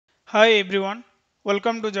Hi everyone,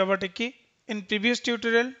 welcome to JavaTechie. In previous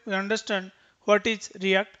tutorial, we understand what is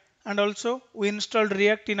React and also we installed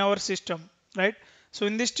React in our system, right? So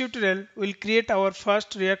in this tutorial, we'll create our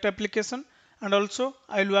first React application and also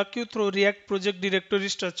I'll walk you through React project directory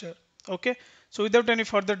structure. Okay, so without any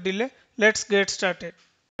further delay, let's get started.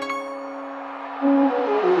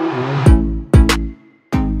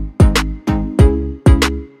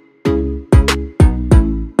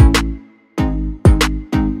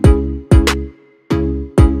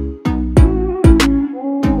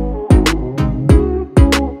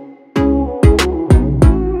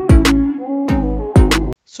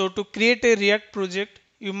 So to create a React project,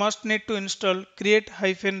 you must need to install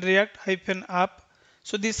create-react-app.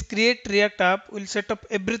 So this create React app will set up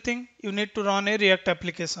everything you need to run a React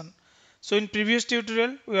application. So in previous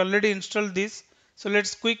tutorial, we already installed this. So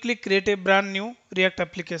let's quickly create a brand new React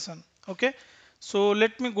application. Okay. So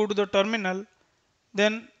let me go to the terminal.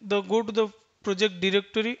 Then go to the project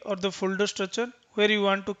directory or the folder structure where you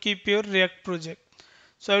want to keep your React project.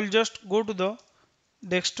 So I will just go to the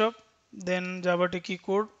desktop, then JavaTechie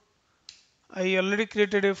code. I already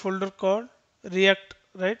created a folder called React,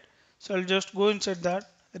 right? So I'll just go inside that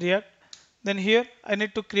React. Then here I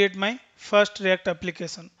need to create my first React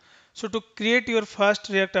application. So to create your first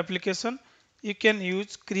React application, you can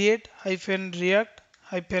use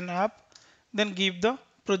create-react-app, then give the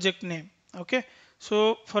project name. Okay.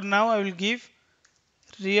 So for now I will give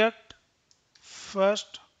React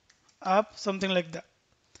first app, something like that.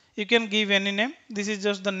 You can give any name. This is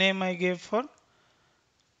just the name I gave for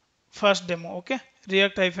first demo. Okay,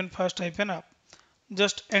 react-first-app.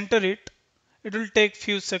 Just enter it. It will take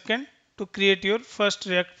few seconds to create your first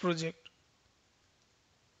React project.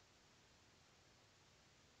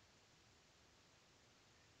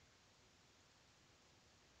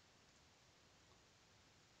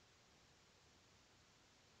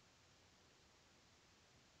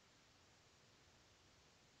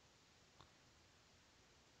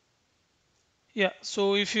 Yeah,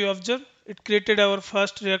 so if you observe, it created our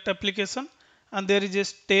first React application and there is a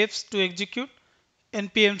steps to execute.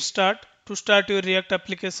 npm start to start your React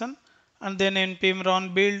application, and then npm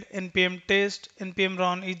run build, npm test, npm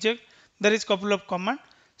run eject. There is couple of command.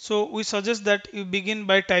 So we suggest that you begin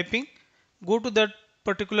by typing, go to that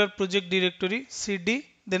particular project directory cd,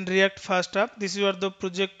 then React first app. This is what the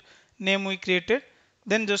project name we created.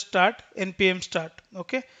 Then just start npm start.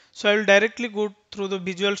 Okay, so I will directly go through the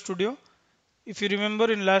Visual Studio. If you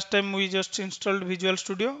remember, in last time we just installed Visual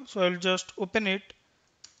Studio, so I'll just open it.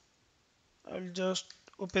 I'll just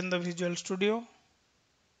open the Visual Studio.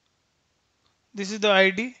 This is the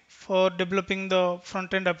ID for developing the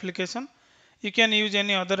front-end application. You can use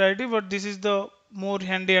any other ID, but this is the more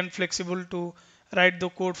handy and flexible to write the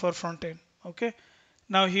code for front-end. Okay.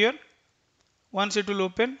 Now here, once it will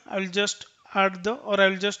open, I will just add the, or I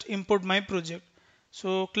will just import my project.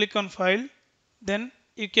 So click on File, then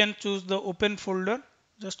you can choose the Open folder.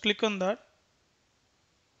 Just click on that.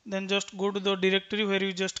 Then just go to the directory where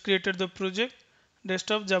you just created the project,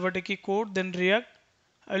 desktop, JavaTechie code, then React.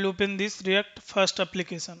 I'll open this React first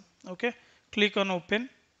application. Okay, click on open.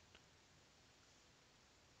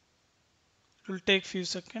 It will take few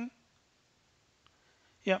seconds.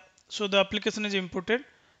 Yeah, so the application is imported.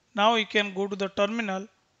 Now you can go to the terminal.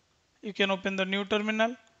 You can open the new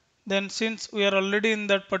terminal. Then since we are already in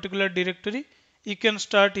that particular directory, you can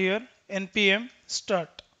start here npm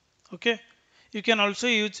start. Okay, you can also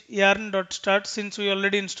use yarn.start since we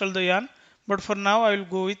already installed the yarn, but for now I will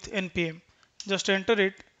go with npm. Just enter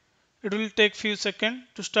it. It will take few seconds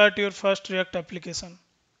to start your first React application.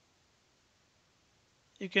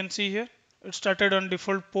 You can see here it started on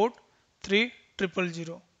default port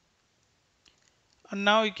 3000. And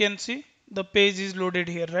now you can see the page is loaded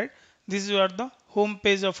here, right? This is what the home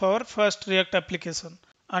page of our first React application.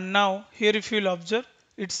 And now here if you will observe,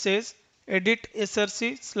 it says edit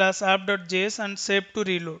src/app.js and save to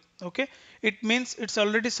reload. Okay, it means it's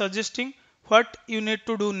already suggesting what you need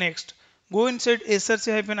to do next. Go inside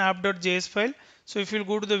src-app.js file. So if you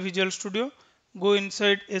go to the Visual Studio, go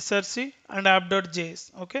inside src and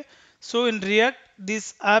app.js. Okay, so in React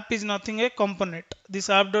this app is nothing a component. This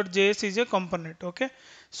app.js is a component. Okay,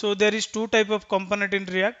 so there is two type of component in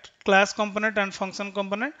React: class component and function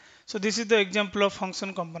component. So this is the example of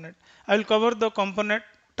function component. I will cover the component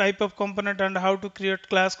type of component and how to create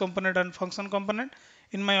class component and function component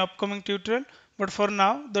in my upcoming tutorial. But for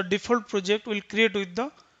now, the default project will create with the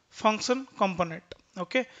function component.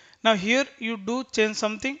 Okay. Now here you do change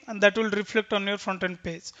something and that will reflect on your front end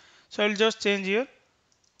page. So I will just change here.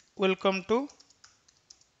 Welcome to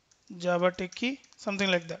JavaTechie, something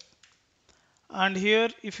like that. And here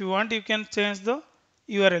if you want, you can change the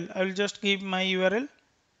URL. I will just give my URL.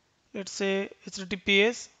 Let's say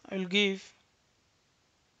HTTPS. I will give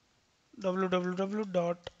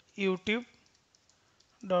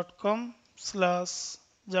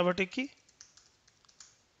www.youtube.com/JavaTechie.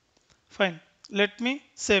 Fine. Let me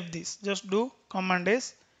save this. Just do Command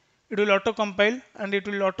S. It will auto compile and it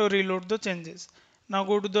will auto reload the changes. Now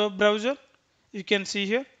go to the browser. You can see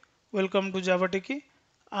here, welcome to JavaTechie,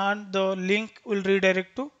 and the link will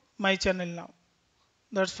redirect to my channel now.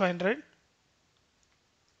 That's fine, right?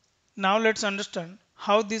 Now let's understand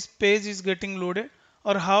how this page is getting loaded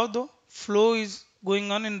or how the flow is going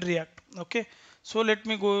on in React. Okay. So let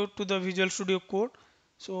me go to the Visual Studio Code.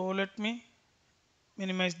 So let me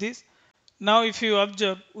minimize this. Now if you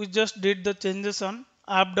observe, we just did the changes on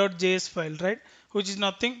app.js file, right? Which is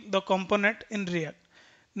nothing, the component in React.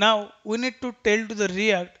 Now we need to tell to the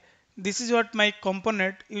React, this is what my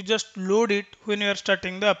component, you just load it when you are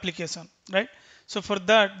starting the application, right? So for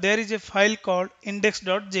that, there is a file called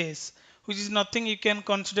index.js, which is nothing you can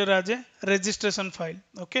consider as a registration file.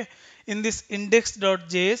 Okay. In this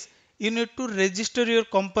index.js, you need to register your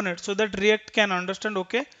component so that React can understand,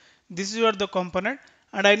 okay, this is what the component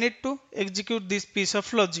and I need to execute this piece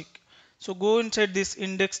of logic. So go inside this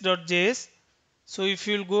index.js. So if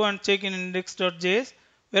you will go and check in index.js,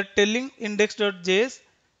 we are telling index.js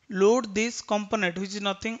load this component which is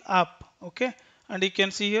nothing app. Okay. And you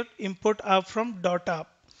can see here import app from .app.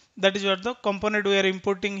 That is what the component we are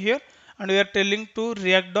importing here, and we are telling to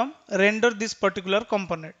React DOM render this particular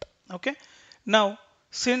component. Okay. Now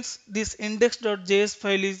since this index.js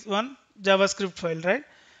file is one JavaScript file, right?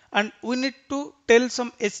 And we need to tell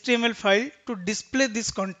some HTML file to display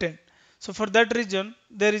this content. So for that reason,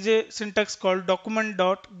 there is a syntax called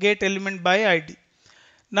document.getElementById.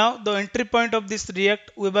 Now the entry point of this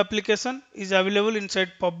React web application is available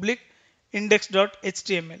inside public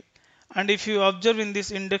index.html. And if you observe in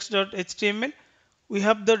this index.html, we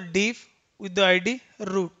have the div with the ID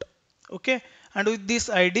root. Okay. And with this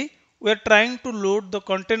ID, we are trying to load the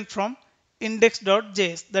content from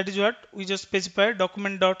index.js. That is what we just specify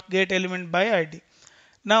document.getElementById.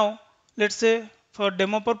 Now let's say for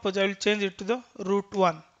demo purpose I will change it to the root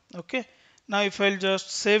 1. Okay. Now if I'll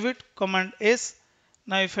just save it, Command S.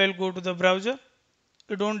 Now if I'll go to the browser,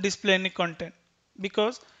 it won't display any content,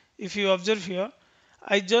 because if you observe here,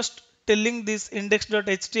 I just telling this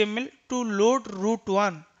index.html to load root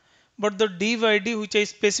 1, but the div ID which I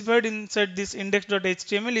specified inside this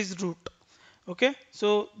index.html is root. Okay.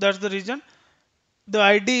 So that's the reason the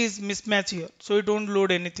ID is mismatch here, so it won't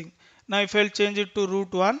load anything. Now if I'll change it to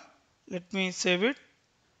root 1, let me save it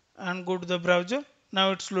and go to the browser.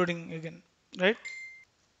 Now it's loading again, right?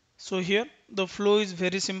 So here the flow is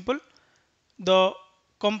very simple. The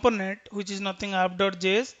component which is nothing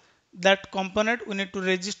app.js, that component we need to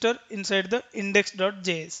register inside the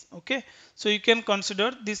index.js. Okay. So you can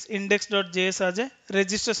consider this index.js as a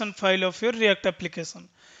registration file of your React application.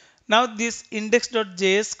 Now this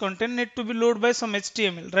index.js content need to be loaded by some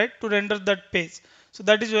HTML, right, to render that page. So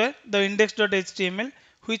that is where the index.html,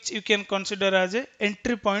 which you can consider as a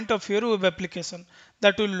entry point of your web application,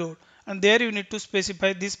 that will load. And there you need to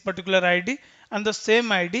specify this particular ID, and the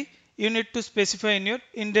same ID you need to specify in your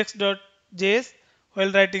index.js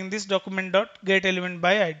while writing this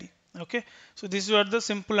document.getElementById. Okay. So this is what the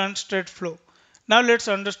simple and straight flow. Now let's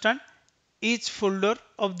understand each folder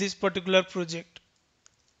of this particular project.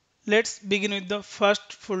 Let's begin with the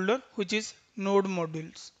first folder, which is node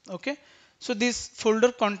modules. Okay. So this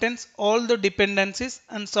folder contains all the dependencies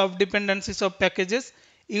and sub dependencies of packages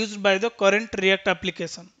used by the current React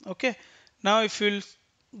application. Okay. Now if you'll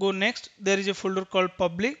go next, there is a folder called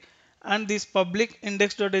public, and this public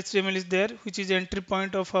index.html is there, which is entry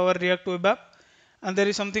point of our React web app. And there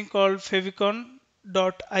is something called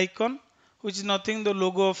favicon.icon, which is nothing the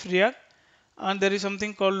logo of React. And there is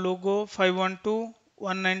something called logo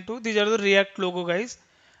 512192. These are the React logo, guys.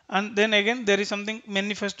 And then again there is something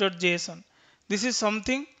manifest.json. This is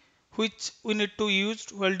something which we need to use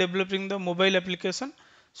while developing the mobile application.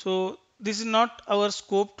 So this is not our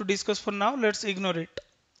scope to discuss for now. Let's ignore it.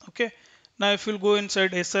 Okay. Now if you go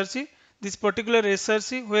inside src, this particular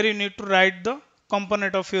src where you need to write the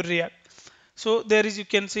component of your React. So there is, you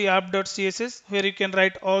can see app.css where you can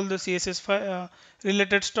write all the CSS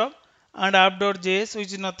related stuff, and app.js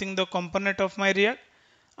which is nothing the component of my React,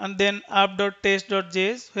 and then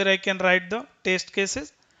app.test.js where I can write the test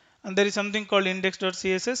cases, and there is something called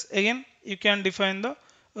index.css. Again you can define the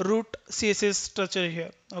root CSS structure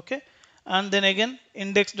here. Okay. And then again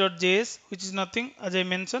index.js, which is nothing, as I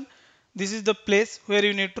mentioned, this is the place where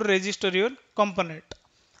you need to register your component.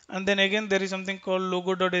 And then again there is something called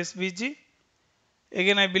logo.svg.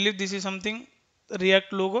 Again I believe this is something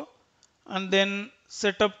React logo, and then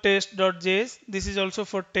setup test.js. This is also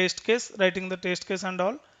for test case, writing the test case and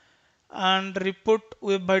all, and report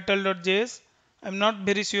web vital.js. I'm not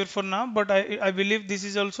very sure for now, but I believe this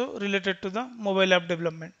is also related to the mobile app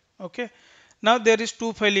development. Okay. Now there is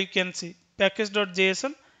two file you can see,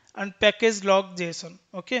 package.json and package.log.json.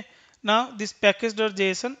 Okay. Now this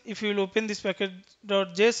package.json, if you will open this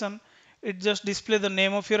package.json, it just display the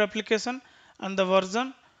name of your application and the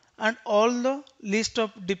version and all the list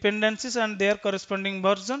of dependencies and their corresponding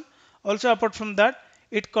version. Also apart from that,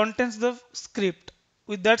 it contains the script.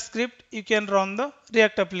 With that script, you can run the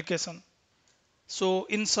React application. So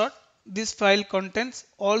in short, this file contains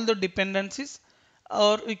all the dependencies,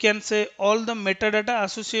 or we can say all the metadata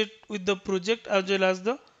associated with the project, as well as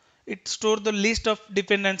the it store the list of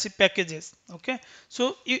dependency packages. Okay,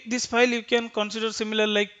 so this file you can consider similar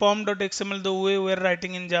like pom.xml, the way we are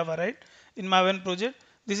writing in Java, right? In Maven project,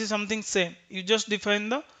 this is something same. You just define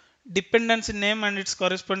the dependency name and its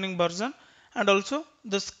corresponding version, and also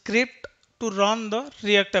the script to run the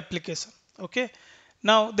React application. Okay.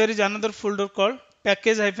 Now there is another folder called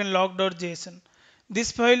package-log.json.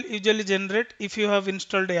 This file usually generate if you have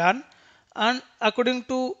installed yarn, and according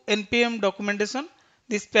to npm documentation,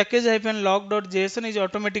 this package-log.json is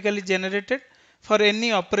automatically generated for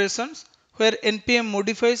any operations where npm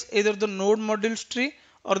modifies either the node modules tree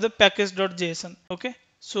or the package.json. Okay,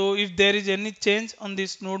 so if there is any change on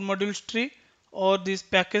this node modules tree or this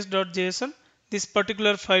package.json, this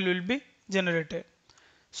particular file will be generated.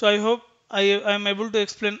 So I hope I am able to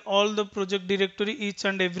explain all the project directory, each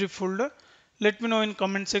and every folder. Let me know in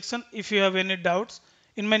comment section if you have any doubts.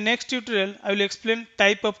 In my next tutorial, I will explain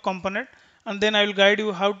type of component, and then I will guide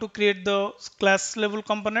you how to create the class level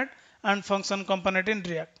component and function component in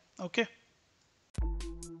React. Okay.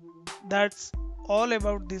 That's all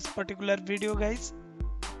about this particular video, guys.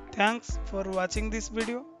 Thanks for watching this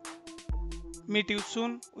video. Meet you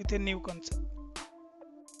soon with a new concept.